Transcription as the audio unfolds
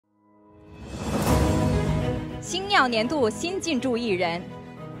星耀年度新进驻艺人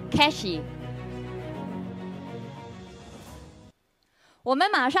Keshi。我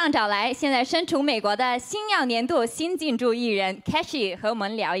们马上找来现在身处美国的星耀年度新进驻艺人 Keshi 和我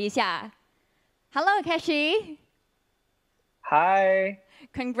们聊一下。Hello, Keshi. Hi.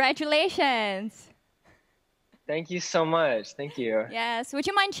 Congratulations. Thank you so much. Thank you. Yes. Would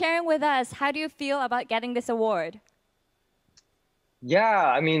you mind sharing with us how do you feel about getting this award?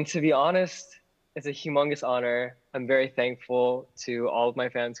 Yeah, I mean, to be honest, it's a humongous honor. I'm very thankful to all of my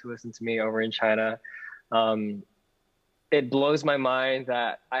fans who listen to me over in China. It blows my mind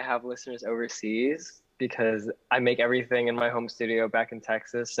that I have listeners overseas because I make everything in my home studio back in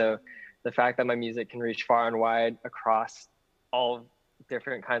Texas. So the fact that my music can reach far and wide across all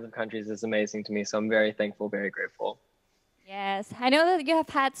different kinds of countries is amazing to me. So I'm very thankful, very grateful. Yes, I know that you have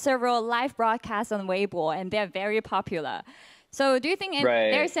had several live broadcasts on Weibo and they're very popular. So do you think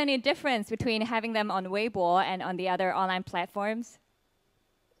there's any difference between having them on Weibo and on the other online platforms?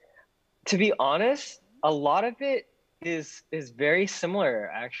 To be honest, a lot of it is very similar,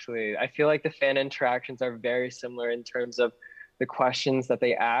 actually. I feel like the fan interactions are very similar in terms of the questions that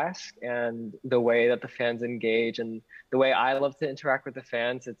they ask and the way that the fans engage and the way I love to interact with the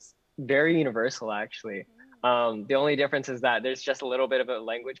fans. It's very universal, actually. The only difference is that there's just a little bit of a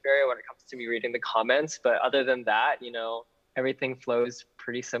language barrier when it comes to me reading the comments. But other than that, you know, everything flows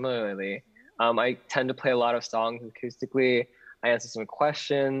pretty similarly. I tend to play a lot of songs acoustically. I answer some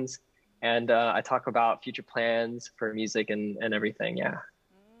questions. And I talk about future plans for music and everything, yeah.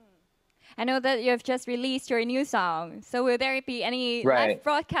 I know that you've just released your new song. So will there be any live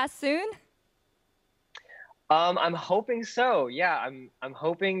broadcast soon? I'm hoping so. Yeah, I'm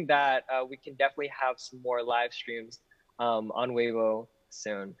hoping that we can definitely have some more live streams on Weibo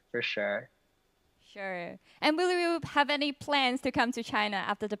soon, for sure. Sure. And will you have any plans to come to China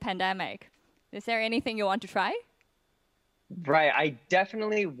after the pandemic? Is there anything you want to try? Right. I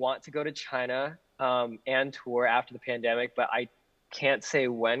definitely want to go to China and tour after the pandemic, but I can't say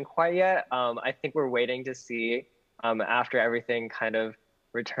when quite yet. I think we're waiting to see after everything kind of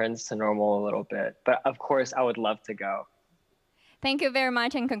returns to normal a little bit. But of course, I would love to go. Thank you very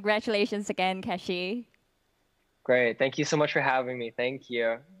much and congratulations again, Keshi. Great. Thank you so much for having me. Thank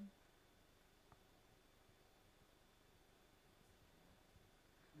you.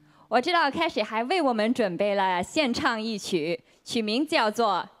 我知道 Keshi 还为我们准备了献唱一曲，曲名叫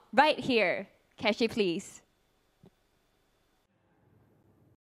做《Right Here》。Keshi, please.